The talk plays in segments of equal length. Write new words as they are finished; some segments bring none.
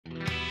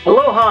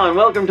Aloha and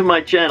welcome to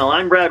my channel.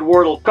 I'm Brad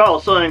Wardle,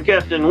 call sign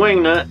Captain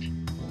Wingnut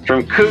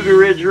from Cougar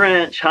Ridge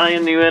Ranch, high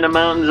in the Uinta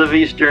Mountains of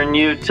eastern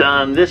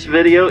Utah. And this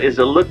video is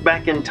a look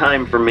back in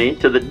time for me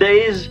to the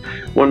days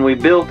when we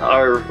built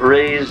our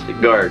raised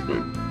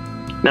garden.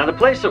 Now the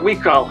place that we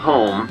call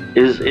home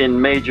is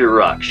in major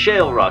rock,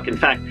 shale rock. In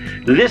fact,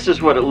 this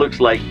is what it looks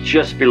like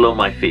just below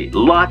my feet.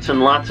 Lots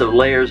and lots of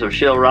layers of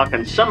shale rock,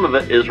 and some of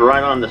it is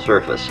right on the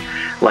surface,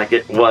 like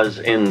it was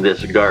in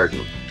this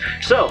garden.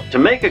 So, to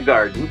make a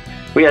garden,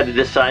 we had to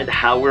decide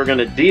how we're going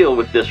to deal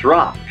with this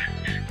rock.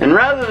 And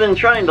rather than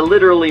trying to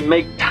literally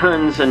make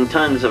tons and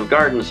tons of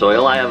garden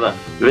soil, I have a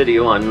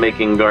video on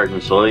making garden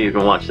soil, you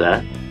can watch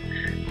that,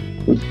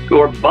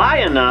 or buy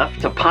enough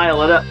to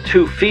pile it up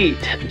 2 feet,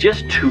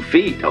 just 2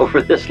 feet over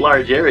this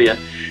large area,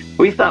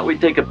 we thought we'd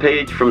take a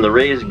page from the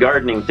raised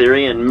gardening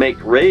theory and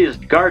make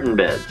raised garden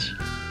beds.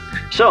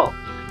 So,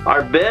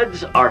 our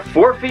beds are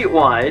 4 feet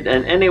wide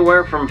and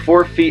anywhere from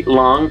 4 feet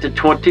long to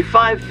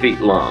 25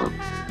 feet long.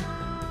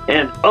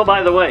 And, oh,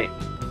 by the way,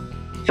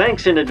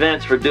 thanks in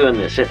advance for doing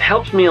this. It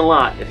helps me a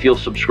lot if you'll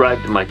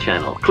subscribe to my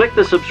channel. Click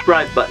the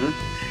subscribe button,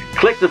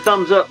 click the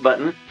thumbs up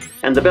button,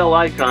 and the bell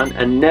icon,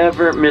 and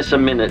never miss a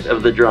minute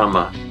of the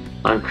drama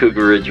on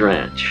Cougar Ridge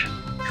Ranch.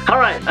 All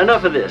right,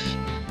 enough of this.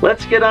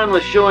 Let's get on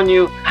with showing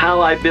you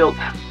how I built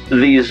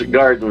these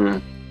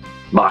garden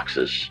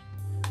boxes.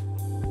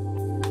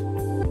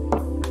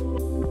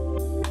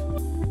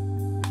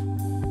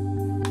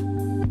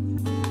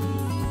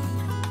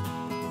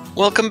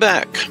 Welcome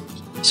back.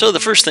 So the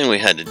first thing we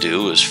had to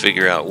do was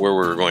figure out where we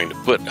were going to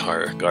put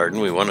our garden.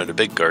 We wanted a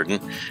big garden,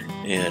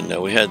 and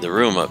we had the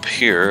room up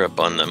here up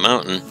on the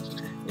mountain,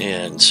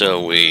 and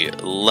so we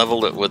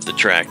leveled it with the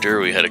tractor.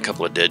 We had a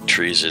couple of dead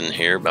trees in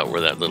here about where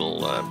that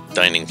little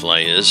dining fly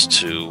is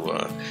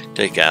to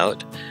take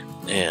out,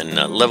 and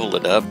leveled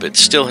it up. It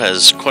still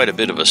has quite a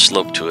bit of a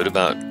slope to it,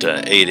 about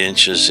 8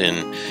 inches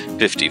in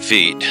 50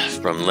 feet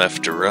from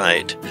left to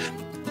right.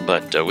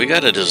 But we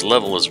got it as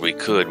level as we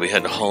could. We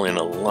had to haul in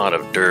a lot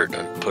of dirt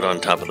and put on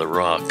top of the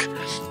rock,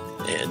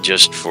 and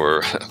just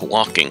for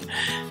walking.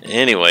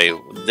 Anyway,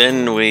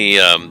 then we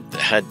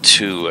had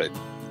to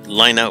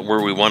line out where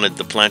we wanted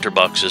the planter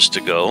boxes to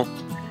go,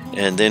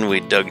 and then we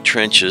dug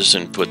trenches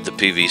and put the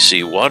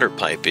PVC water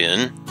pipe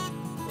in,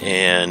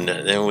 and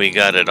then we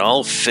got it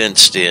all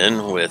fenced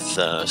in with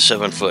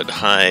 7-foot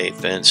high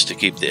fence to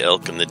keep the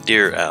elk and the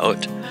deer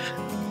out.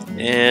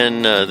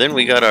 And then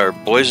we got our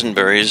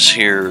boysenberries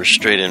here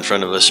straight in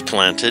front of us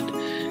planted,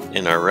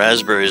 and our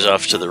raspberries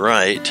off to the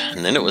right,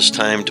 and then it was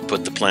time to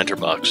put the planter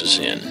boxes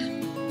in.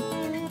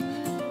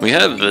 We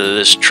have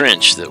this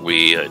trench that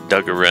we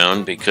dug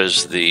around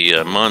because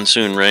the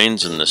monsoon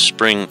rains and the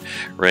spring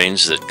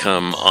rains that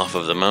come off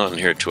of the mountain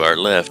here to our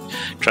left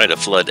try to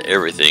flood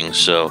everything,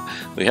 so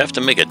we have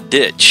to make a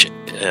ditch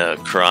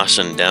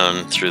crossing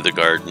down through the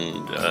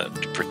garden to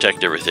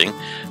protect everything.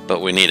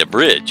 But we need a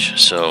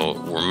bridge, so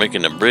we're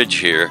making a bridge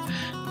here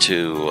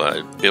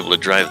to be able to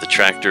drive the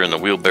tractor and the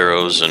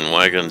wheelbarrows and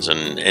wagons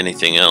and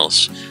anything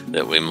else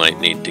that we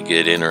might need to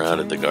get in or out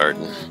of the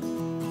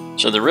garden.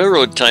 So the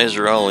railroad ties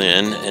are all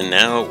in, and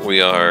now we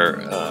are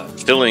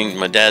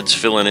my dad's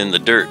filling in the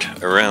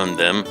dirt around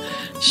them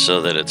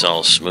so that it's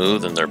all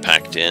smooth and they're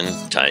packed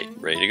in tight,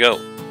 ready to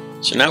go.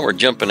 So now we're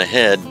jumping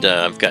ahead.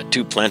 I've got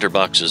 2 planter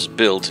boxes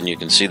built, and you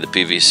can see the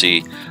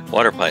PVC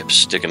water pipes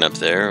sticking up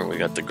there. We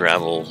got the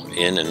gravel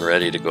in and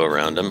ready to go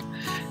around them,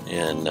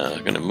 and I'm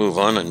going to move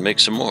on and make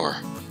some more.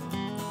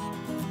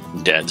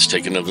 Dad's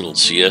taking a little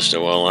siesta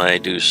while I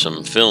do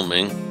some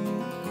filming.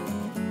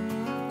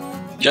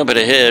 Jumping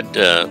ahead,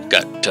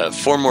 got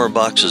 4 more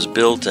boxes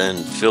built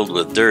and filled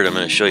with dirt. I'm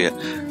going to show you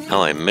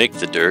how I make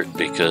the dirt,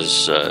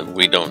 because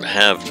we don't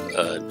have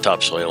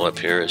topsoil up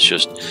here. It's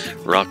just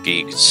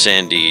rocky,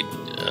 sandy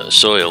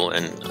soil,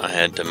 and I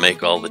had to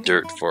make all the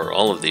dirt for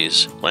all of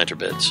these planter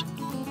beds.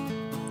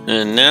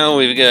 And now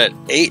we've got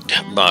 8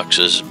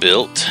 boxes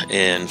built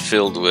and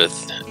filled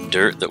with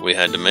dirt that we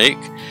had to make,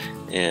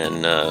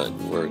 and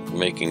we're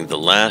making the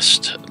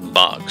last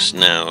box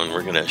now, and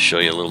we're going to show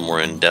you a little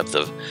more in depth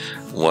of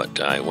what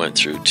I went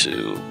through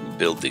to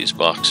build these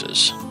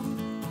boxes.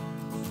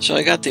 So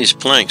I got these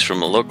planks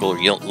from a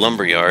local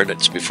lumber yard.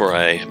 It's before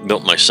I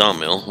built my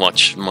sawmill.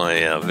 Watch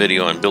my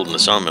video on building the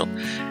sawmill.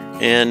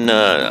 And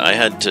I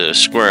had to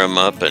square them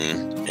up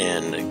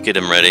and get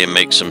them ready and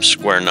make some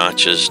square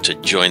notches to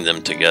join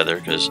them together,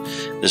 because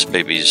this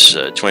baby's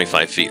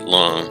 25 feet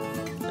long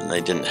and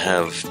they didn't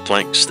have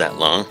planks that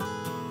long.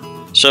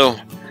 So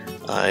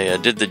I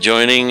did the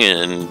joining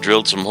and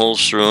drilled some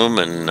holes through them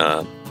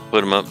and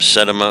put them up,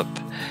 set them up,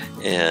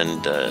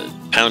 and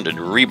pounded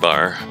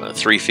rebar,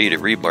 3 feet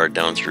of rebar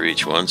down through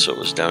each one, so it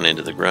was down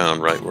into the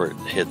ground right where it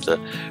hit the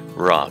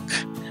rock,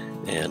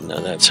 and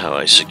that's how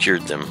I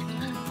secured them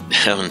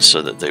down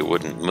so that they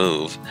wouldn't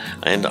move.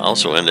 I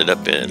also ended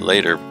up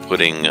later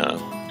putting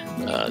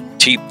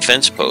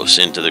T-fence posts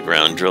into the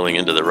ground, drilling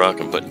into the rock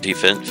and putting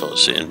T-fence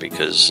posts in,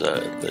 because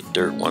the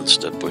dirt wants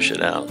to push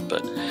it out.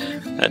 But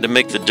I had to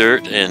make the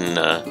dirt and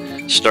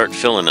start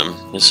filling them.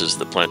 This is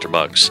the planter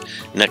box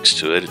next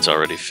to it. It's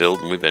already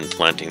filled, and we've been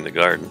planting the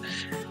garden.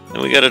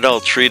 And we got it all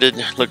treated.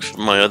 Look for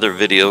my other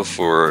video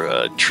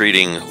for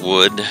treating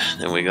wood.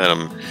 And we got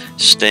them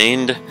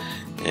stained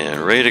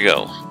and ready to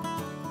go.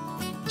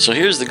 So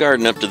here's the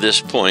garden up to this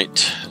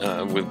point.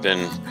 We've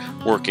been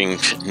working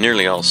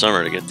nearly all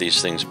summer to get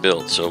these things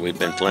built. So we've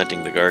been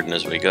planting the garden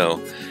as we go.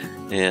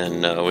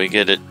 And we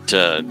get it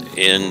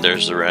in.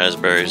 There's the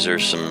raspberries.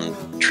 There's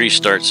some tree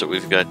starts that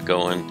we've got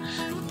going.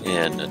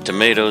 And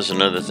tomatoes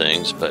and other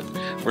things. But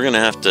we're going to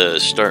have to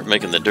start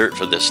making the dirt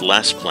for this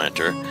last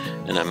planter.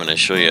 And I'm going to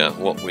show you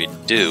what we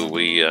do.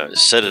 We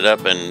set it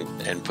up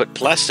and put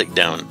plastic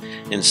down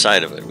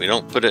inside of it. We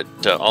don't put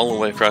it all the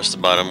way across the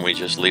bottom. We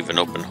just leave an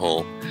open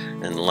hole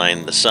and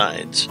line the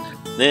sides.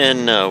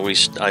 Then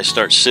I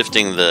start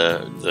sifting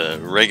the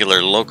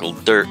regular local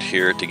dirt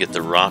here to get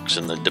the rocks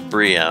and the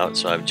debris out.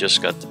 So I've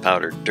just got the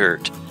powdered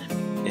dirt.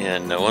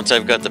 And once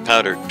I've got the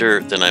powdered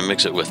dirt, then I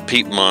mix it with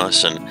peat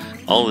moss and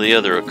all the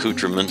other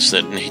accoutrements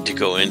that need to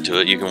go into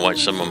it. You can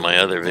watch some of my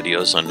other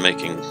videos on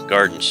making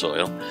garden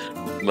soil.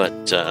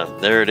 But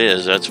there it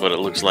is. That's what it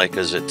looks like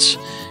as it's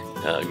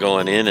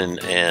going in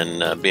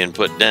and being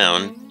put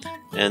down.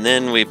 And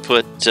then we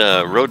put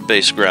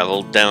road-based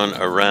gravel down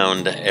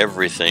around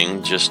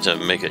everything just to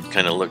make it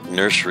kind of look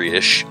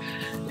nursery-ish.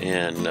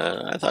 And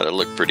I thought it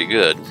looked pretty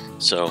good.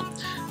 So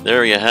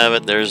there you have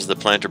it. There's the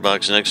planter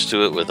box next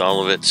to it with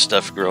all of its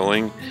stuff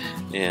growing.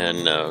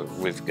 And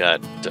we've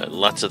got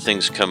lots of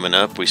things coming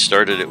up. We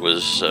started, it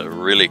was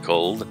really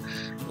cold.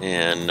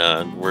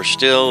 And we're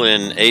still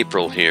in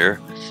April here.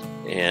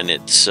 And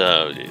it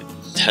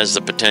has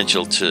the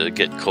potential to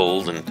get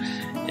cold,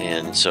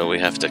 and so we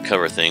have to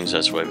cover things.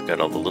 That's why we've got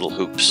all the little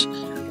hoops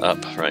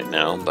up right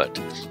now. But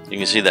you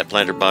can see that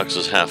planter box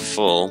is half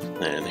full,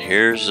 and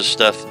here's the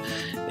stuff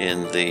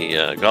in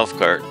the golf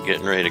cart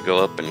getting ready to go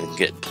up and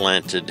get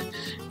planted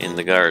in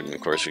the garden.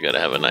 Of course, we got to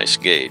have a nice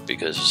gate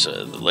because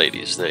the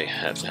ladies, they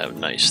have to have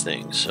nice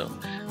things. So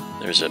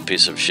there's a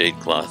piece of shade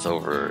cloth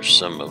over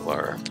some of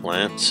our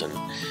plants, and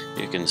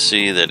you can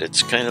see that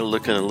it's kind of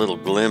looking a little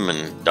glim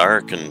and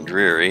dark and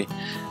dreary,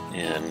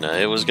 and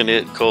it was going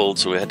to get cold,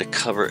 so we had to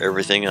cover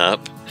everything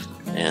up.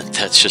 And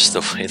that's just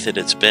the way that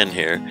it's been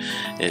here.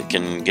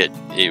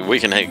 We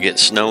can get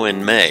snow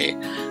in May,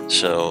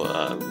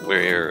 so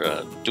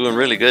we're doing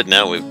really good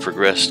now. We've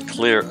progressed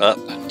clear up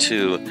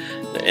to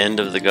the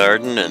end of the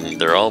garden, and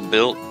they're all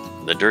built,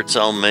 the dirt's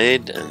all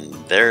made, and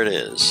there it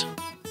is.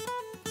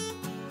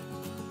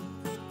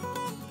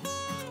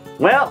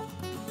 Well,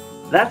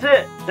 that's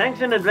it.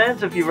 Thanks in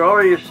advance if you've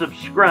already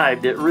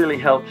subscribed. It really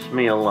helps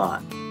me a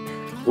lot.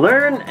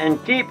 Learn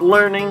and keep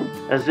learning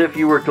as if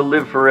you were to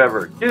live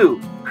forever.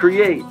 Do,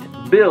 create,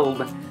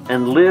 build,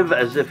 and live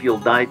as if you'll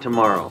die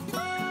tomorrow.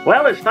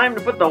 Well, it's time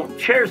to put the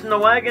chairs in the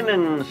wagon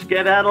and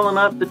skedaddling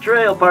up the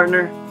trail,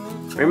 partner.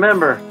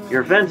 Remember,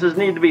 your fences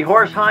need to be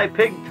horse-high,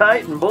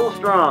 pig-tight, and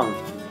bull-strong.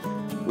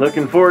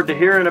 Looking forward to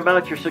hearing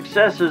about your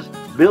successes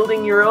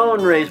building your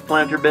own raised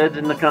planter beds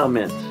in the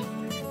comments.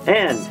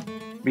 And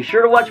be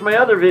sure to watch my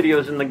other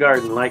videos in the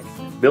garden, like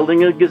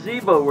building a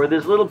gazebo where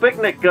this little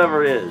picnic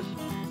cover is,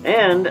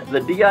 and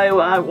the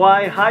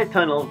DIY high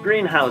tunnel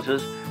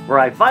greenhouses, where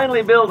I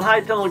finally build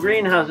high tunnel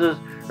greenhouses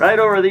right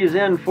over these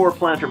N4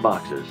 planter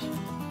boxes.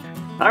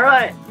 All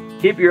right,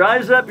 keep your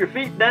eyes up, your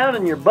feet down,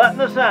 and your butt in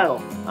the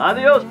saddle.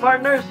 Adios,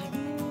 partners.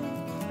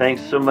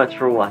 Thanks so much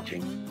for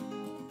watching.